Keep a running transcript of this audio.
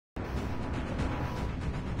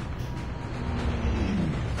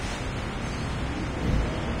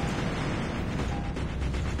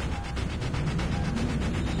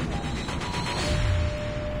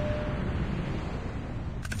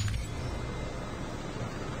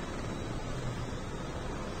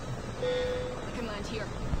around here.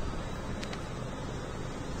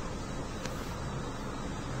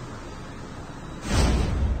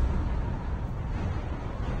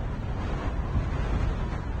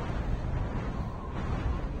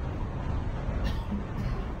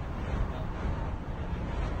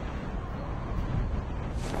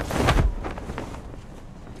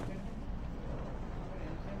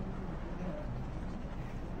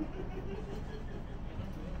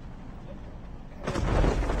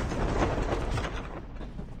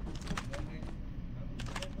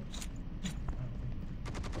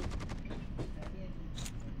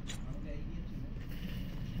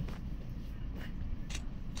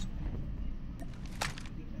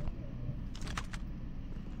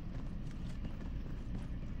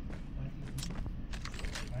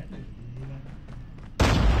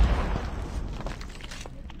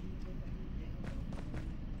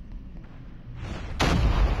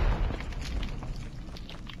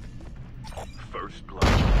 First blood.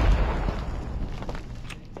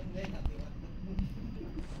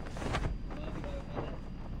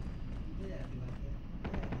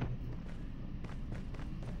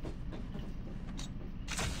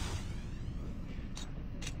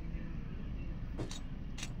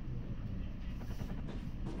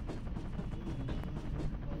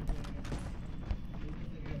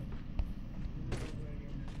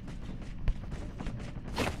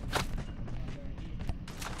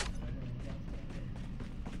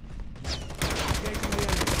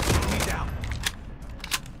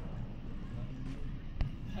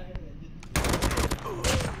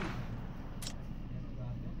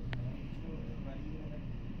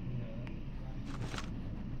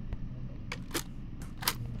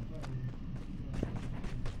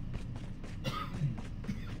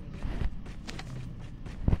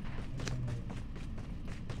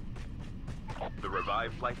 The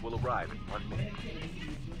revived flight will arrive in 1 minute.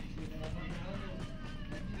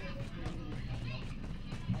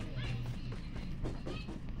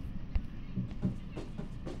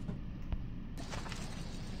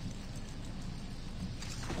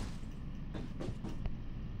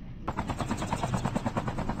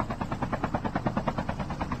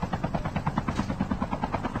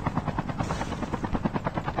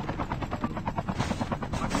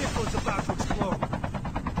 My vehicle's about to explode.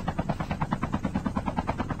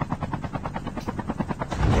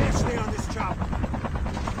 Can't stay on this chopper.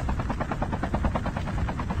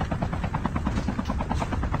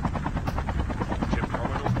 Chip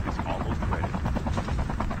terminal is almost ready.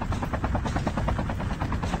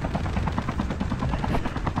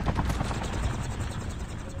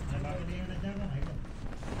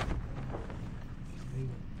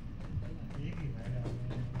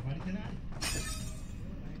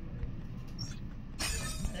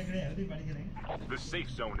 The safe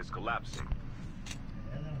zone is collapsing.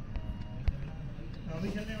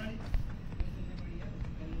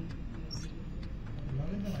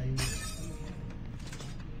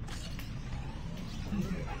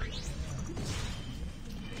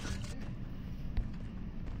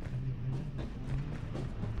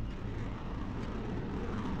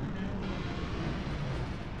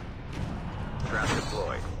 Trap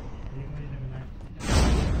deployed.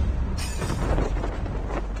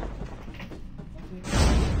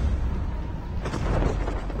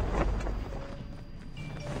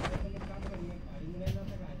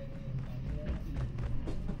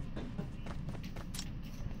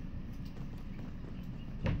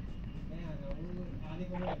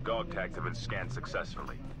 Dog tags have been scanned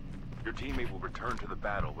successfully. Your teammate will return to the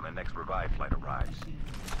battle when the next revive flight arrives.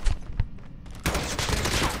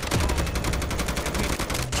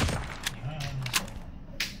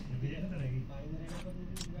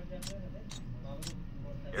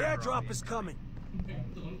 Airdrop is coming.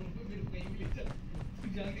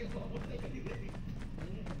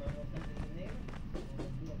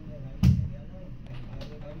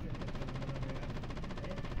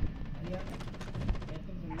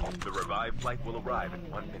 The revived flight will arrive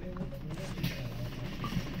in 1 minute.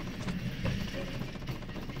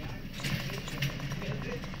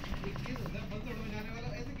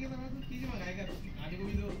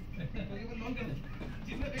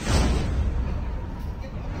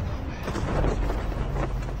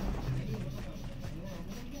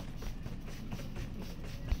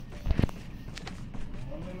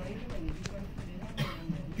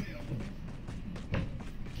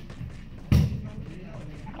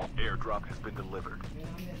 Airdrop has been delivered.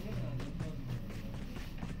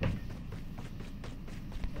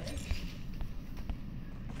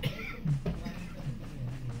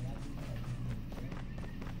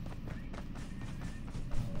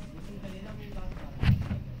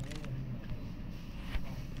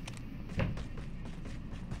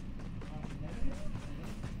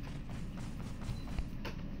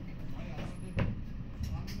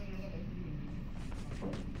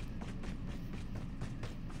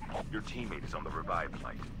 Your teammate is on the revive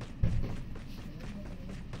flight.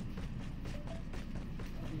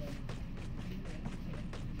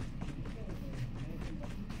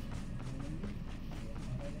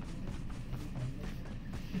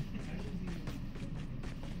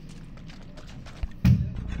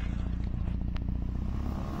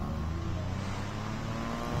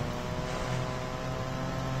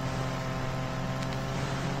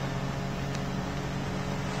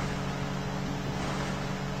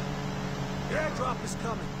 Airdrop is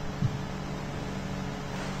coming.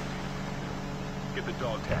 Get the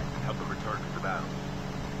dog tag and help them return to the battle.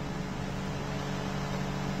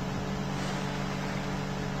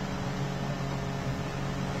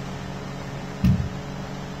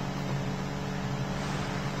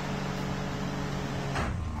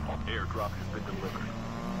 Airdrop has been delivered.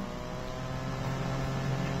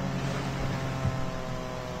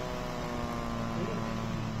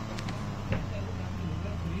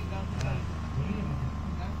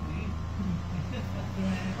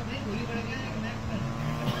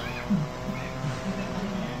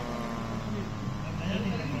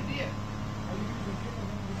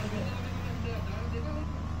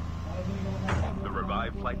 The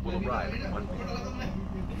revived flight will arrive in 1 minute.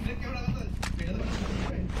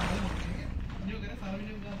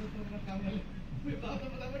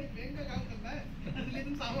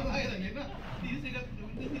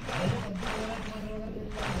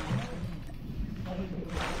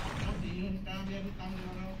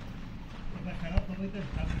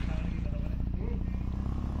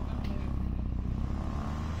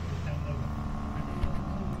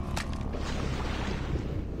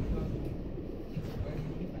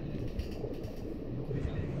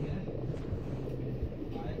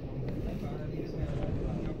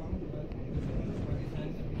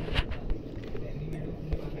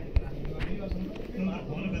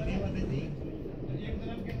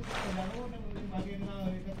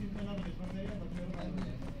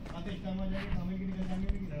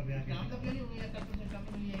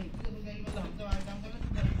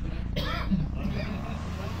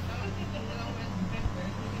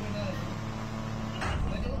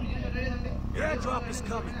 Airdrop is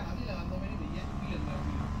coming.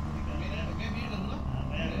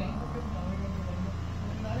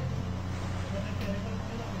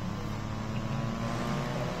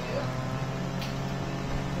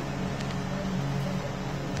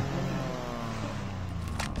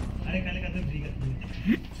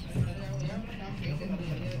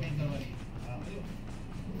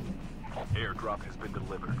 Airdrop has been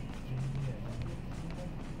delivered.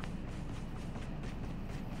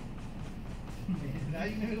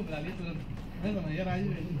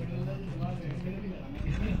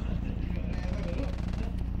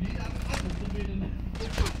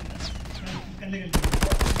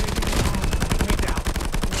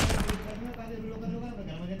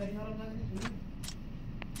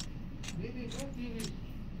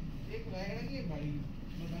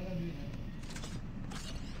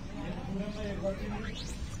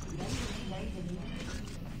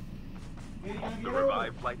 The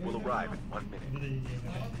revived flight will arrive in 1 minute.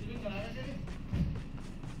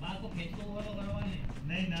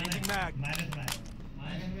 Changing mag.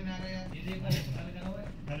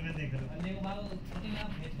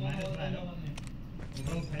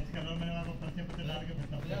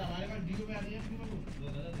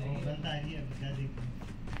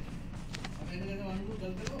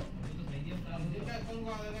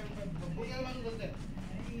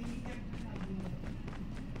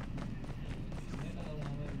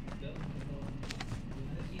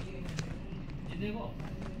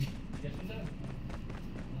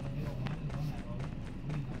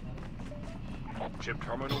 Chip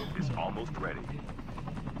terminal is almost ready.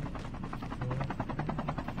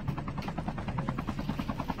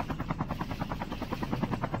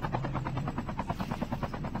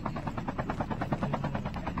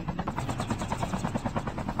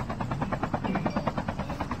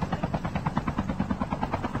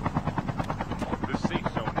 The safe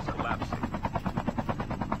zone is collapsing.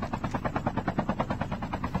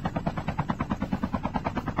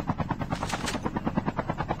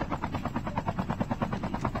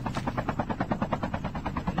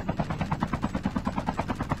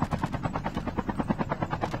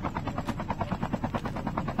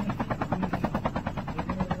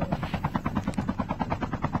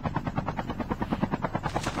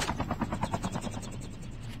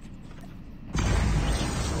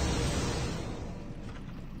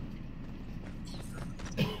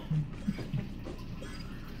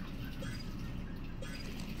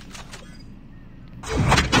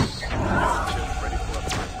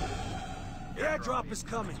 Airdrop is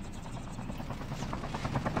coming.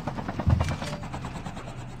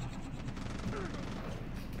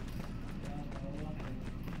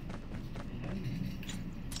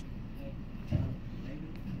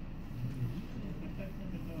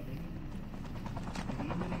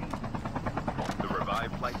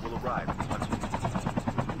 arrive in 1 minute.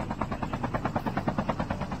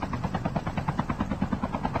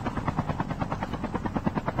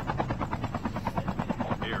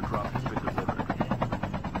 Airdrop has been delivered.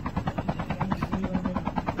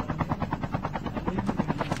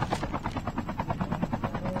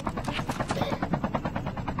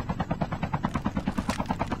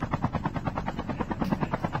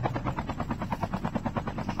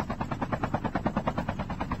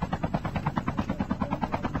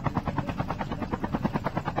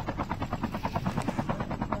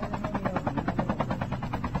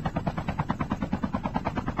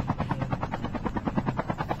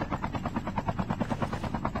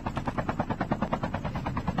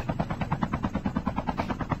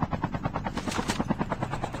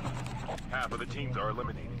 Half of the teams are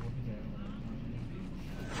eliminated.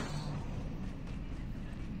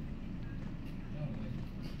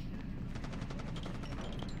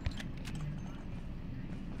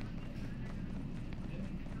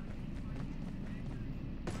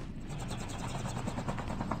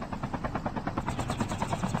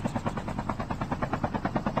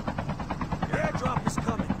 Airdrop is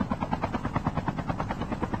coming.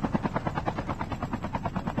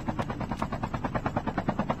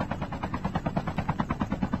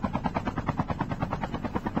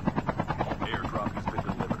 Airdrop has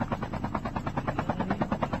been delivered.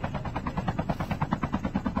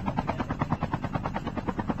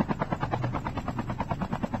 The revived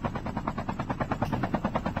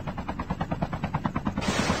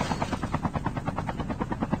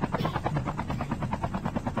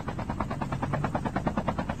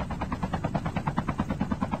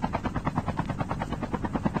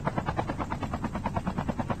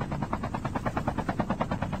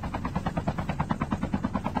will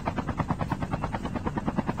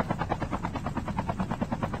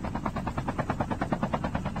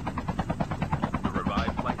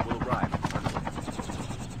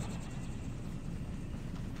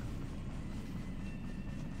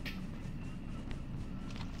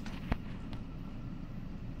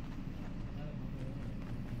arrive in 1 minute.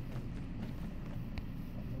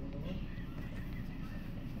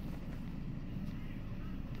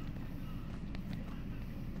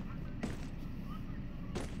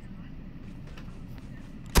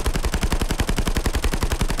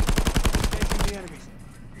 Engaging the enemies.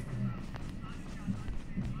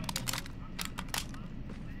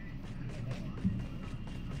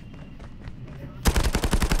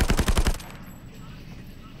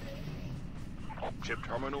 Chip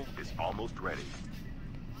terminal is almost ready.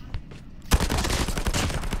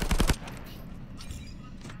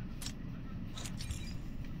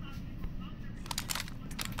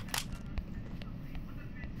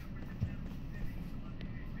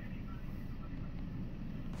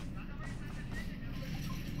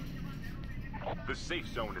 The safe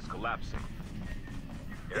zone is collapsing.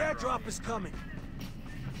 Airdrop is coming.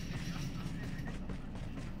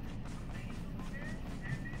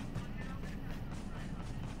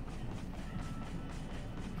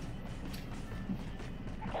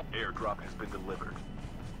 Airdrop has been delivered.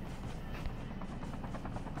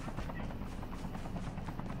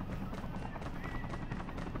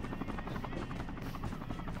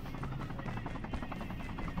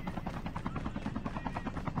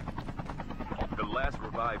 The last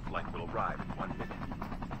revived flight will arrive in 1 minute.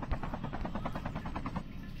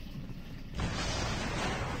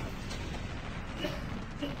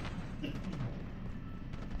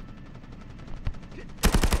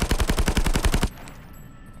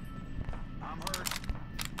 I'm hurt.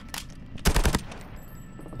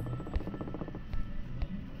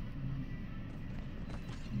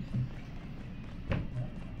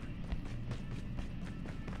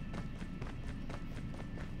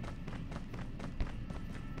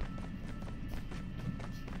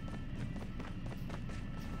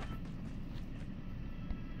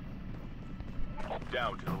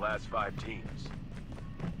 Down to the last 5 teams.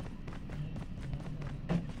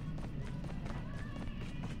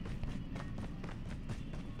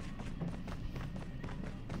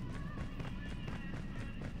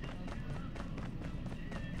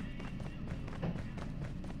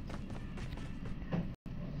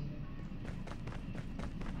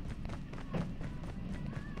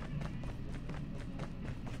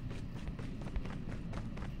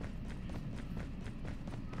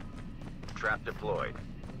 Trap deployed.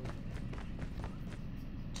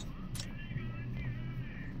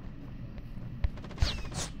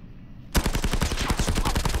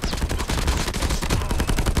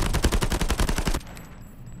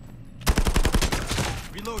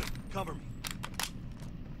 Reloading. Cover me.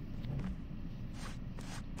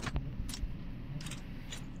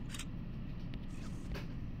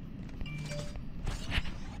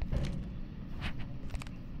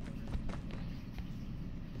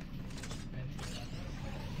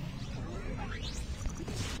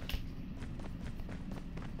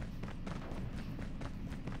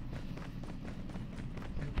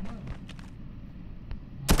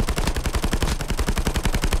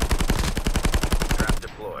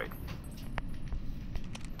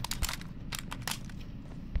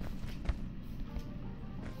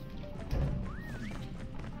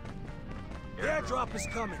 airdrop is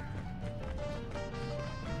coming.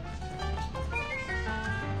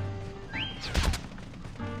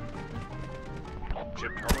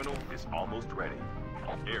 Chip terminal is almost ready.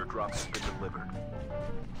 Airdrop has been delivered.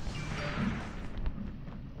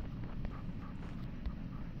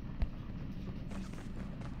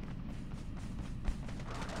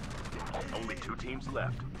 Only 2 teams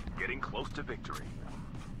left. Getting close to victory.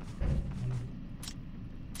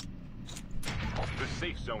 The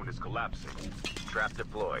safe zone is collapsing. Trap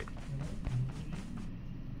deployed.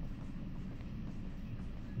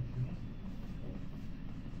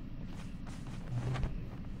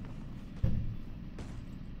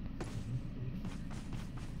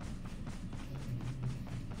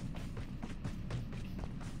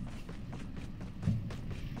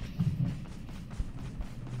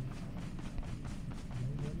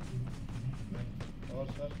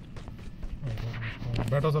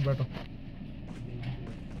 बैठो सब बैठो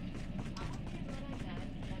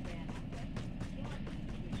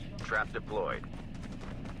Trap deployed.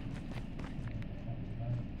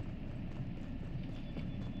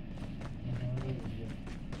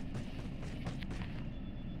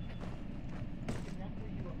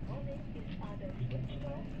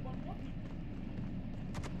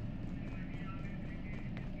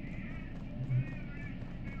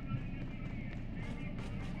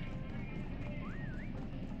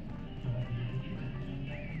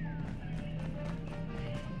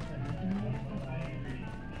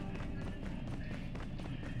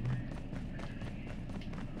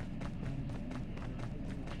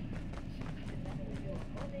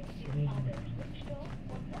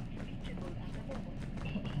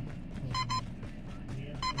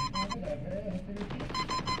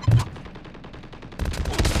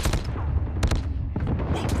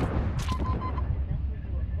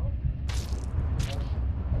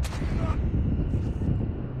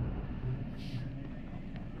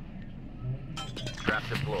 Trap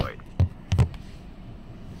deployed.